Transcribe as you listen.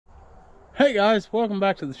Hey guys, welcome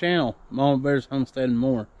back to the channel, Mama Bear's Homestead and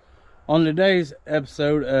More. On today's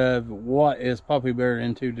episode of What is Poppy Bear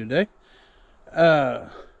Into Today? Well,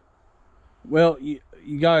 you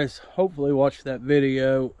guys hopefully watched that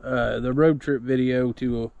video, the road trip video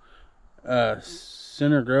to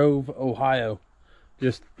Center Grove, Ohio,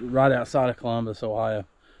 just right outside of Columbus, Ohio.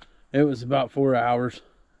 It was about 4 hours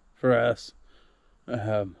for us,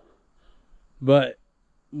 but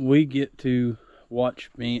we get to watch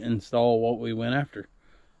me install what we went after.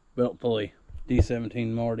 Belt Pulley D17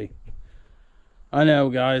 Marty. I know,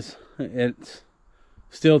 guys, it's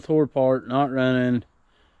still tore apart, not running.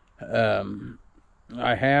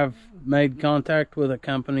 I have made contact with a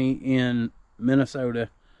company in Minnesota.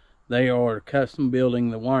 They are custom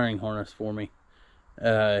building the wiring harness for me.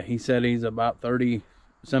 He said he's about 30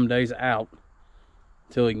 some days out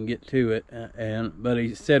till he can get to it, but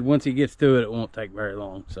he said once he gets to it, it won't take very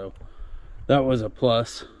long. So that was a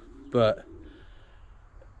plus. But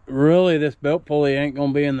really, this belt pulley ain't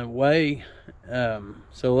gonna be in the way,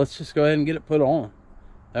 so let's just go ahead and get it put on.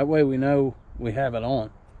 That way we know we have it on,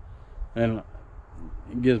 and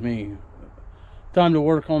it gives me time to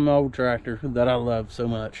work on my old tractor that I love so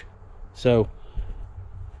much. So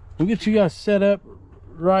we'll get you guys set up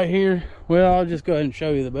right here. Well, I'll just go ahead and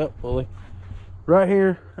show you the belt pulley. Right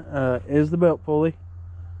here is the belt pulley.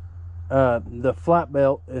 The flat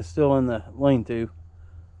belt is still in the lean-to,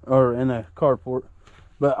 or in the carport,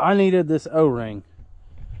 but I needed this O-ring,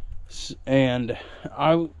 and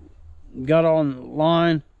I got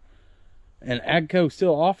online, and AGCO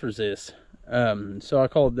still offers this. So I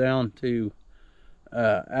called down to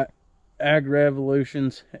Ag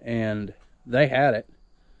Revolutions, and they had it,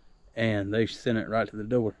 and they sent it right to the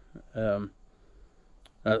door. That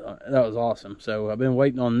was awesome. So I've been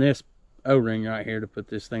waiting on this O-ring right here to put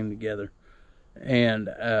this thing together, and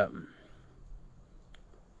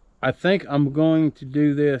I think I'm going to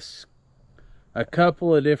do this a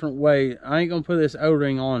couple of different ways. I ain't gonna put this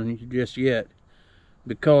O-ring on just yet,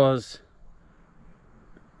 because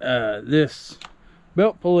this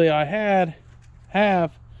belt pulley I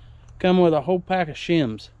have come with a whole pack of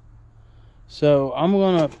shims. So I'm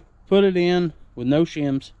gonna put it in with no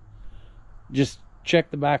shims, just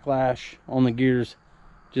check the backlash on the gears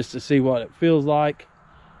just to see what it feels like,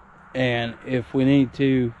 and if we need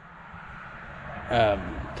to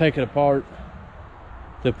take it apart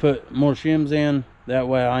to put more shims in, that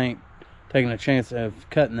way I ain't taking a chance of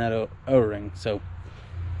cutting that O-ring. So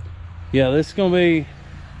yeah, this is gonna be,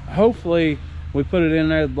 hopefully we put it in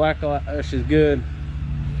there, the backlash is good,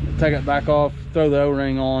 take it back off, throw the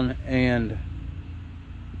O-ring on, and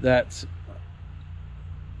that's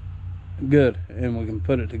good, and we can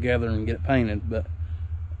put it together and get it painted. But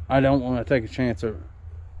I don't want to take a chance of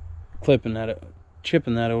chipping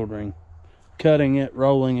that O-ring, cutting it,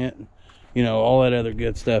 rolling it, you know, all that other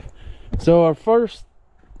good stuff. So our first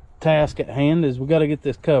task at hand is we got to get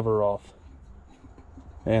this cover off.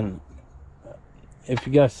 And if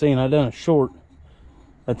you guys seen, I done a short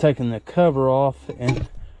of taking the cover off and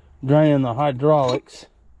draining the hydraulics,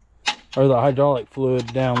 or the hydraulic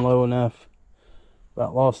fluid, down low enough.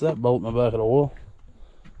 About lost that bolt in a bucket of oil.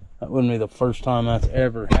 That wouldn't be the first time that's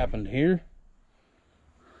ever happened here.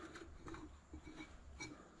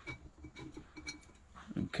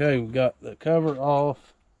 Okay, we got the cover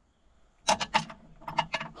off.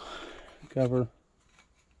 Cover.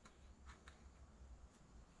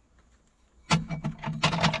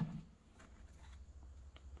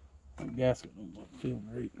 That gasket don't feel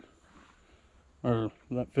great. Or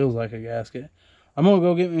that feels like a gasket. I'm gonna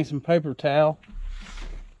go get me some paper towel.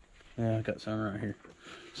 Yeah, I got some right here,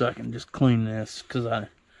 so I can just clean this, because I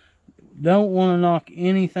don't want to knock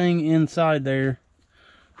anything inside there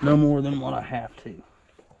no more than what I have to.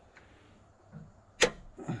 That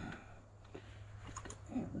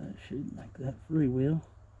should make that freewheel.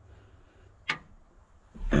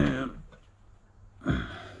 And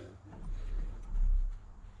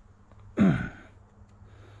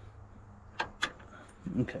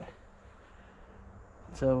okay,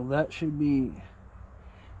 so that should be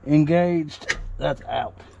engaged. That's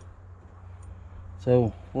out.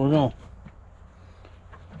 So we're gonna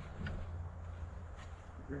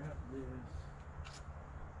grab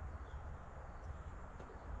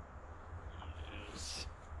this.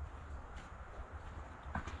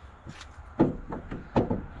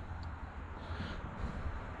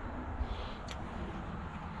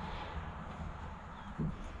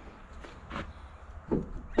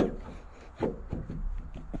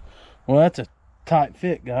 Well, that's a tight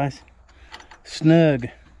fit, guys. Snug.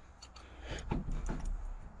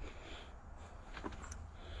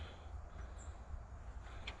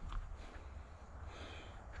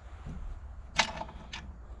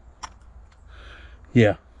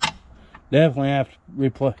 Yeah, definitely have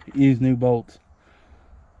to use new bolts,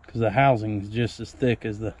 because the housing is just as thick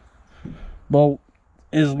as the bolt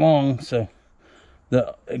is long, so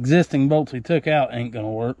the existing bolts we took out ain't gonna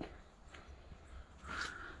work.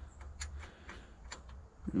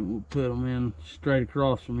 And we'll put them in straight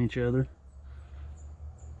across from each other.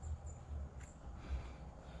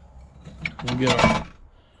 We'll get a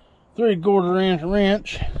 3/4 inch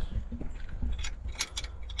wrench.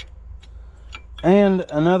 And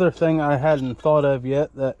another thing I hadn't thought of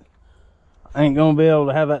yet, that I ain't gonna be able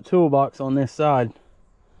to have that toolbox on this side,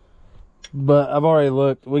 but I've already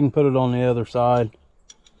looked. We can put it on the other side.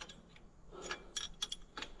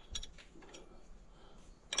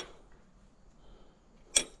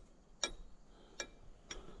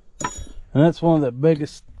 And that's one of the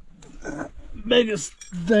biggest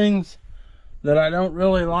things that I don't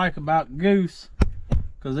really like about Goose,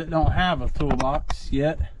 because it don't have a toolbox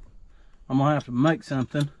yet. I'm gonna have to make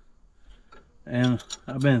something, and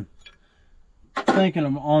I've been thinking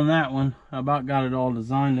on that one. I about got it all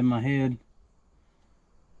designed in my head.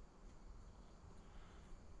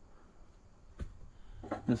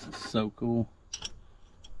 This is so cool.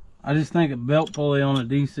 I just think a belt pulley on a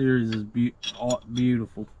D series is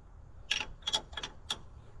beautiful.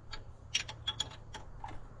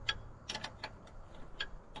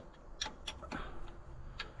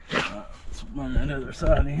 Let's run that other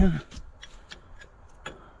side in.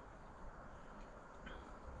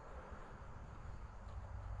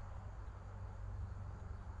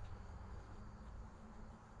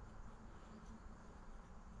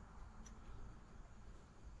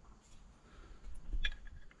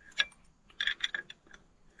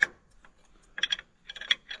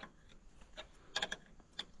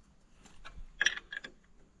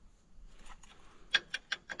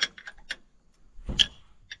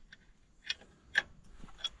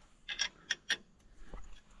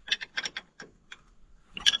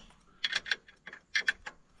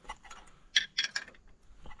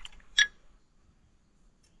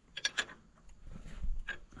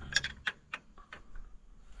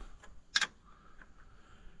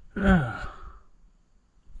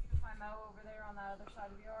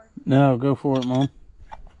 No, go for it, Mom.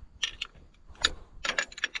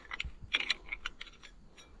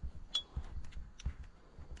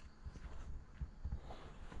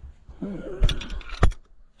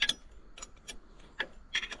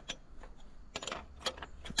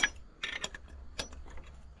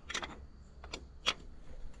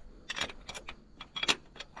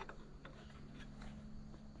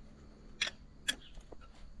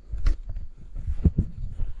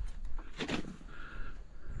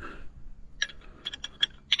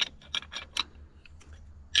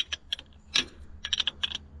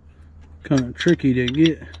 Kind of tricky to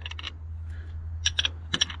get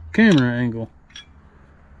camera angle,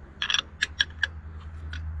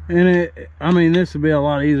 and I mean, this would be a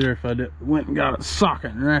lot easier if I went and got a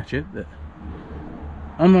socket and ratchet, but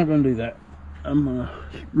I'm not gonna do that. I'm gonna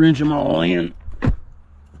wrench them all in.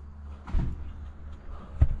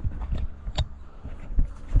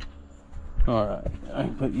 All right, I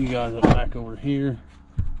can put you guys up back over here.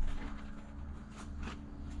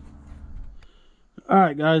 All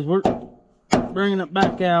right, guys, we're bringing it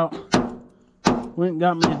back out. Went and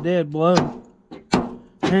got me a dead blow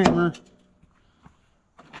hammer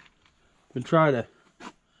to try to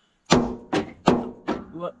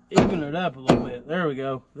even it up a little bit. There we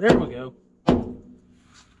go. There we go.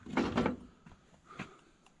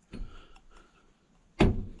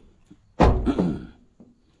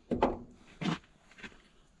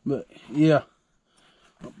 But yeah,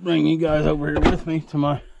 I'll bring you guys over here with me to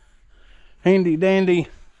my handy dandy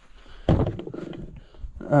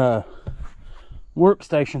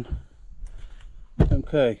workstation.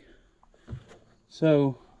 Okay,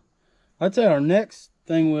 so I'd say our next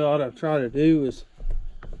thing we ought to try to do is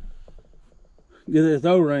get this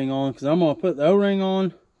O-ring on, because I'm going to put the O-ring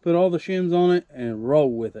on, put all the shims on it, and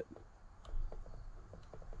roll with it.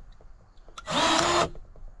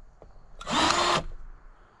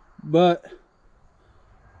 But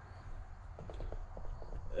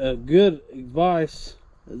a good advice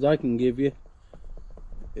as I can give you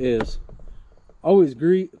is always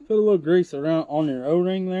put a little grease around on your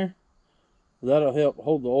O-ring there. That'll help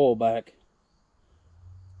hold the oil back.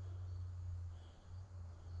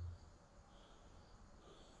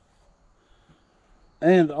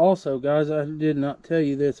 And also, guys, I did not tell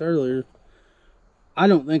you this earlier, I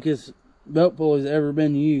don't think this belt pulley's ever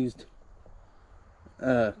been used,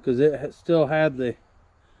 because it still had the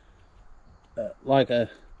like a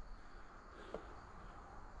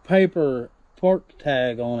paper park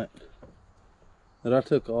tag on it that I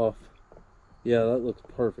took off. Yeah, that looks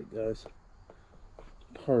perfect, guys.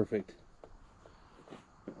 Perfect.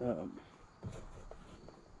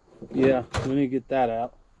 Yeah, we need to get that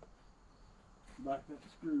out. Back that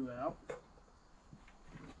screw out.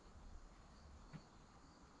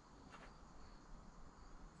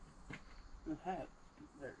 There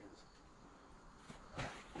it is.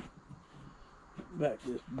 Back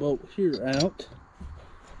this bolt here out.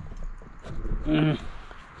 And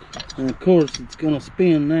of course it's gonna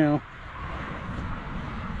spin now.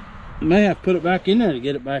 May have to put it back in there to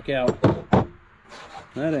get it back out.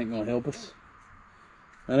 That ain't gonna help us.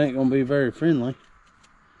 That ain't gonna be very friendly,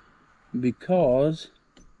 because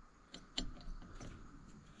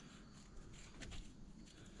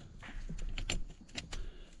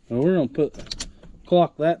well, we're gonna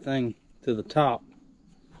clock that thing to the top.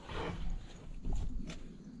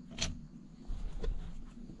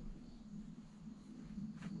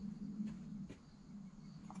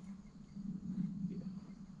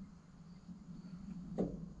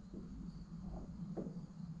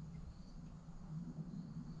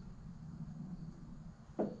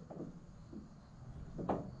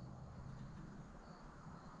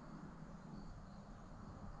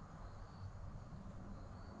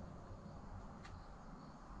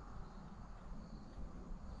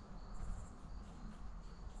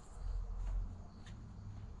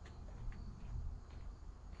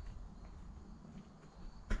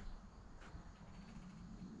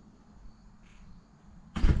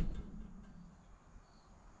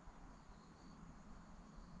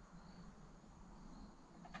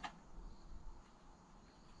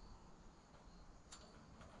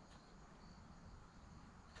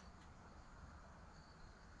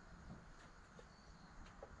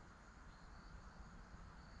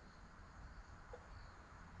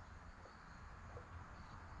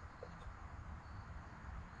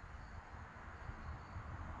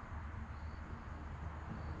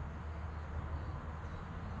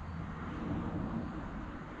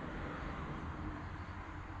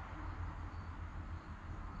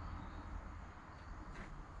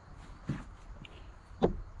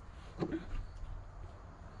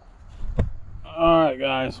 Alright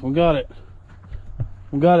guys, we got it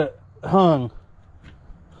hung.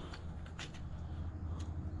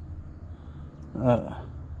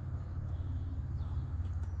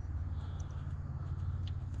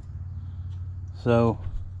 So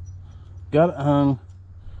got it hung.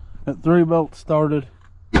 Got 3 bolts started.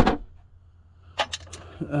 Let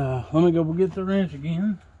me go get the wrench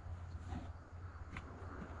again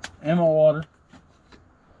and my water.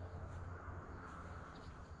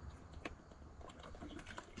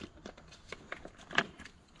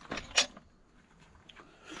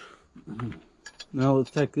 Now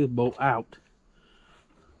let's take this bolt out,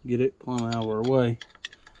 get it plumb out of our way,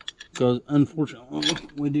 because unfortunately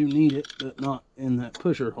we do need it, but not in that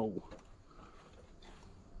pusher hole.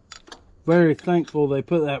 Very thankful they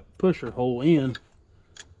put that pusher hole in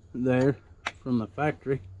there from the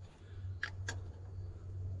factory.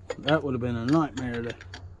 That would have been a nightmare to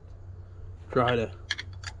try to.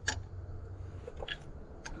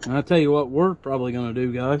 And I tell you what we're probably going to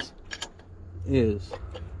do, guys, is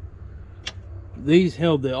these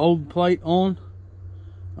held the old plate on.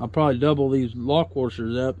 I'll probably double these lock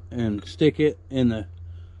washers up and stick it in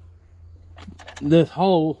this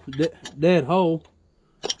hole, dead hole,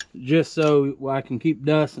 just so I can keep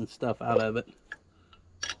dust and stuff out of it.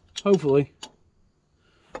 Hopefully,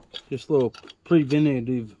 just a little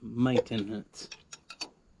preventative maintenance.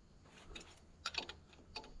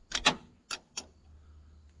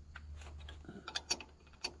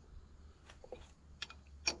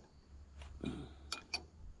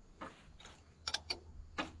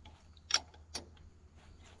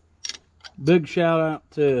 Big shout out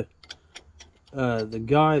to the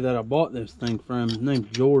guy that I bought this thing from. His name's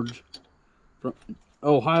George, from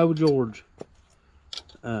Ohio, George.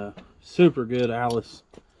 Super good Allis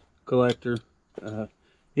collector.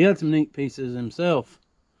 He had some neat pieces himself.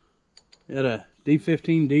 He had a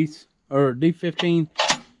D17 Diesel, or D15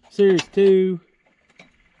 Series 2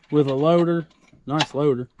 with a loader, nice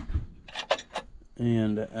loader,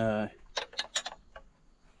 and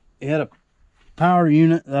he had a power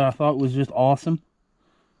unit that I thought was just awesome.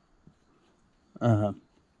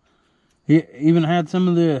 He even had some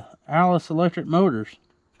of the Allis electric motors.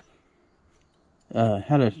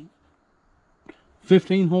 Had a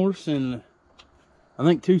 15 horse and I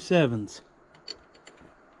think 2 7s.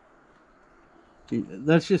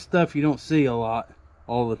 That's just stuff you don't see a lot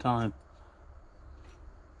all the time.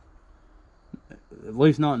 At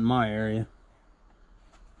least not in my area.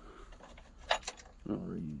 I'll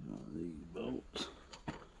reuse one of these bolts.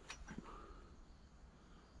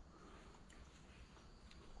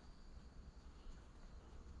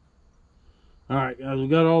 All right, guys, we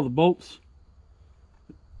got all the bolts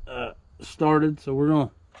started, so we're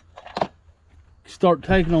gonna start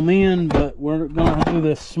taking them in, but we're gonna do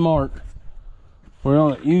this smart. We're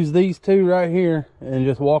gonna use these two right here and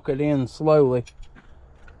just walk it in slowly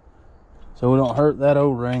so we don't hurt that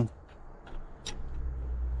O-ring.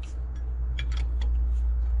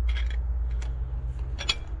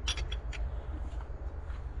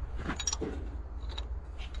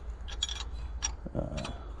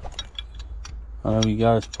 I know you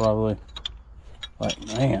guys probably like,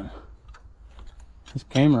 man, this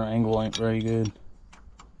camera angle ain't very good.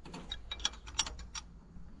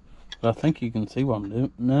 But I think you can see what I'm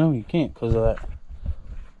doing. No, you can't because of that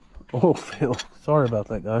oil fill. Sorry about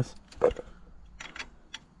that, guys.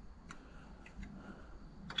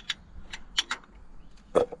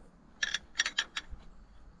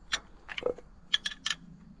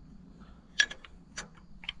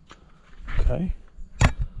 Okay.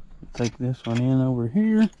 Take this one in over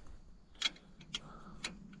here.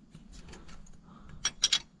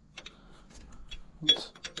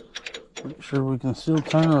 Let's make sure we can still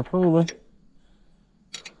turn our pulley.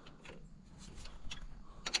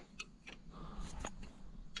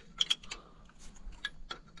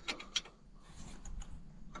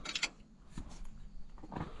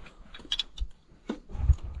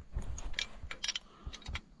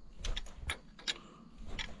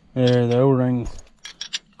 There, the O-ring's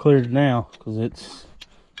cleared now because it's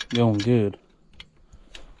going good.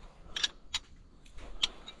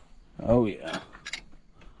 Oh yeah.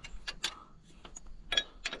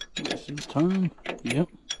 This is turn. Yep.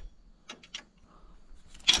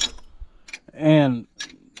 And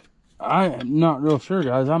I'm not real sure,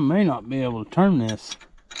 guys. I may not be able to turn this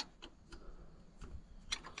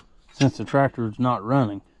since the tractor is not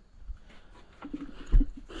running.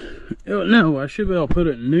 No, I should be able to put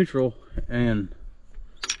it in neutral and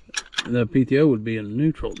the PTO would be in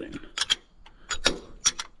neutral then.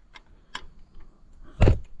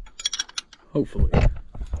 Hopefully.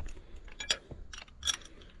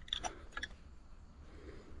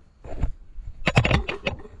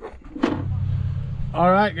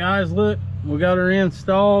 Alright guys, look, we got her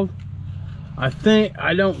installed. I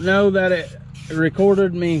don't know that it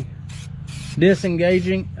recorded me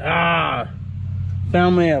disengaging.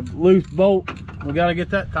 Found me a loose bolt. We got to get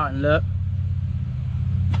that tightened up.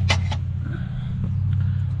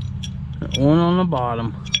 One on the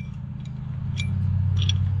bottom.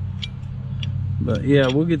 But yeah,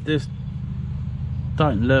 we'll get this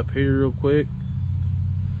tightened up here real quick.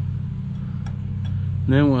 And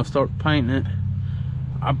then we'll start painting it.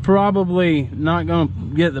 I'm probably not going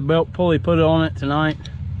to get the belt pulley put on it tonight.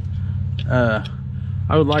 I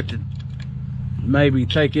would like to maybe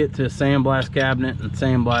take it to a sandblast cabinet and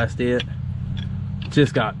sandblast it. It's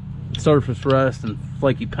just got surface rust and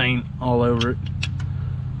flaky paint all over it.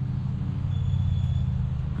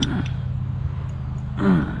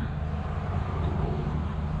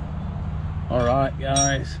 All right,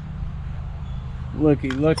 guys. Looky,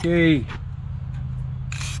 looky.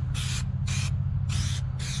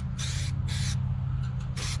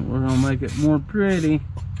 We're gonna make it more pretty.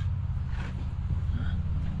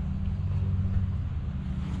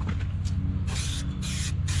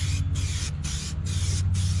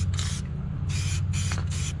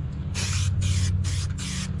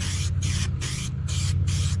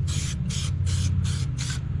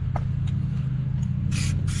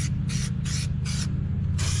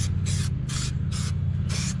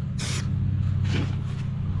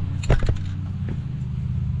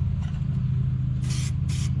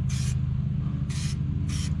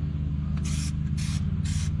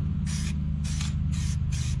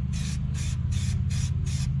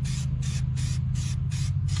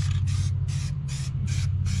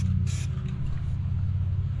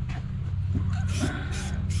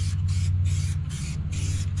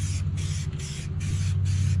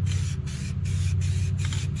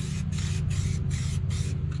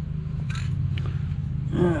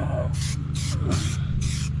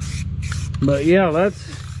 But yeah, that's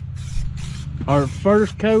our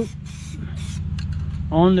first coat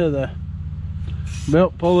onto the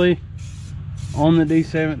belt pulley on the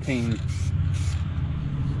D17.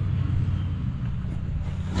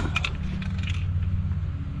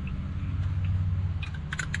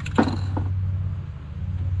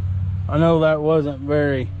 I know that wasn't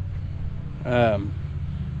very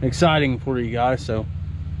exciting for you guys, so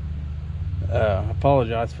I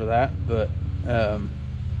apologize for that, but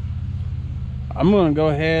I'm going to go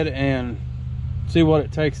ahead and see what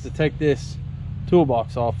it takes to take this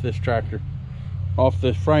toolbox off this tractor, off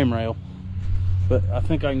this frame rail. But I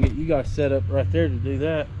think I can get you guys set up right there to do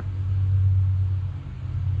that.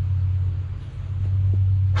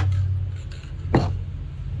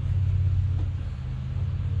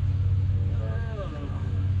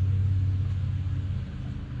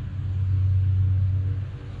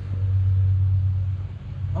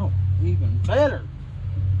 even better.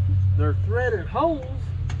 They're threaded holes,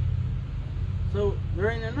 so there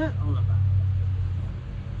ain't a nut on the back.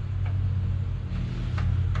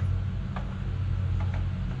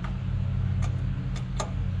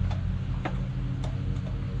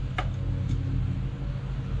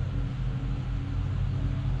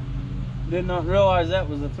 Did not realize that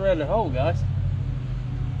was a threaded hole, guys.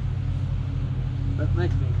 That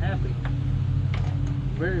makes me happy.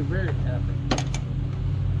 Very, very happy.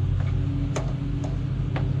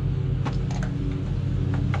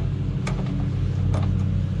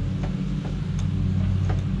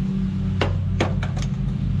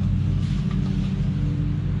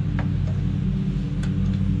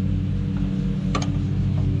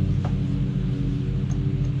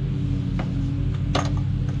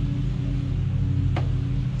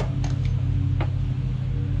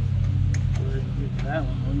 That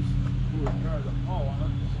one loose. We'll try the ball on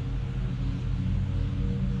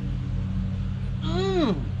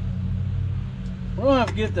it. We're gonna have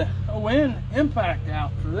to get the wind impact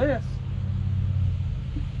out for this.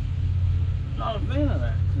 Not a fan of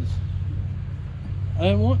that because I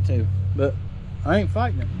didn't want to, but I ain't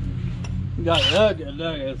fighting it. You got dug.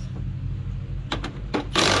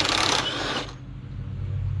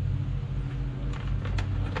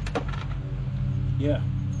 Yeah.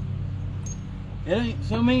 It ain't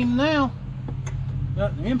so mean now.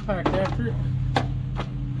 Got the impact after it.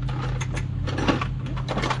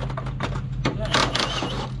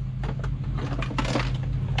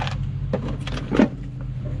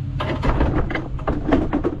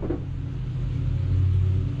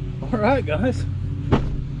 All right, guys.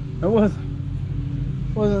 That wasn't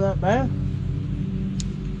that bad.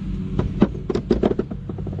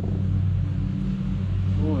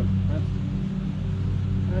 Boy,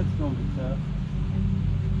 that's gonna be tough.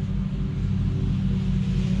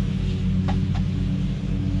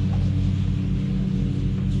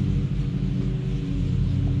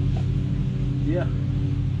 Yeah.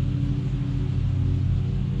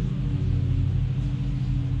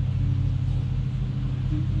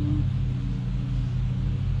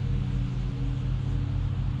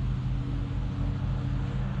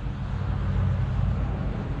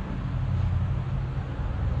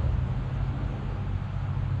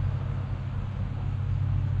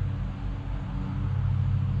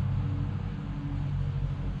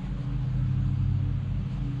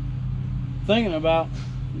 Thinking about,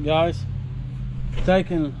 guys,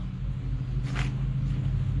 taking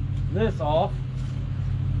this off.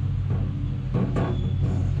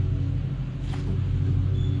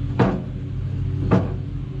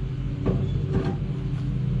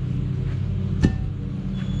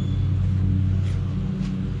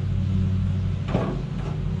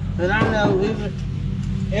 And I know these are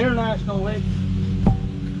international weights,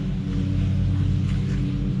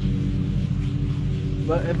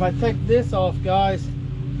 but if I take this off, guys,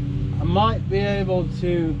 I might be able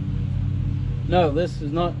to. No, this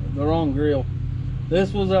is not the wrong grill.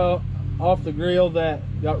 This was off the grill that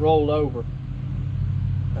got rolled over.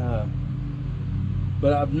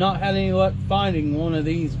 But I've not had any luck finding one of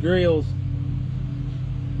these grills.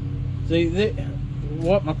 See,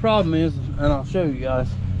 what my problem is, and I'll show you guys.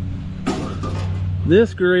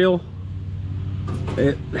 This grill,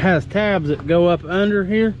 it has tabs that go up under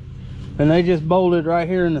here, and they just bolted right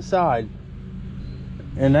here in the side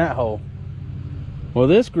in that hole. Well,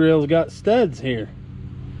 this grill's got studs here.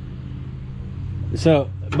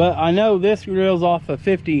 So, but I know this grill's off of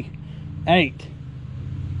 58,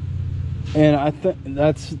 and I think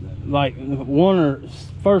that's like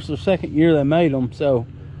first or second year they made them. So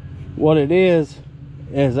what it is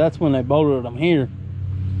that's when they bolted them here.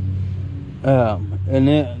 And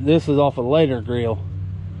then this is off a later grill,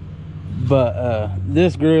 but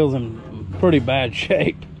this grill's in pretty bad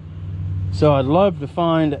shape. So I'd love to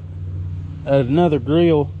find another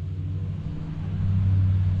grill,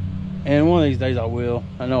 and one of these days I will.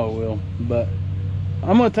 I know I will. But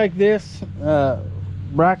I'm gonna take this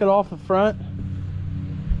bracket off the front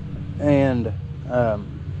and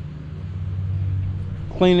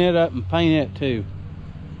clean it up and paint it too.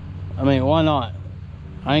 I mean, why not?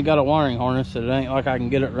 I ain't got a wiring harness, so it ain't like I can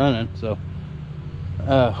get it running. So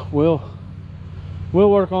we'll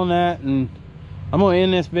work on that, and I'm gonna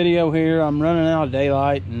end this video here. I'm running out of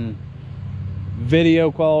daylight, and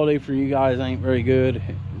video quality for you guys ain't very good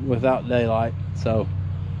without daylight. So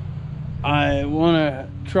I want to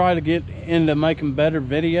try to get into making better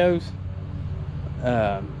videos,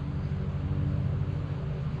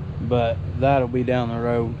 but that'll be down the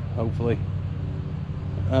road, hopefully.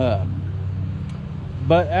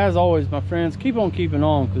 But as always, my friends, keep on keeping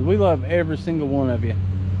on, because we love every single one of you.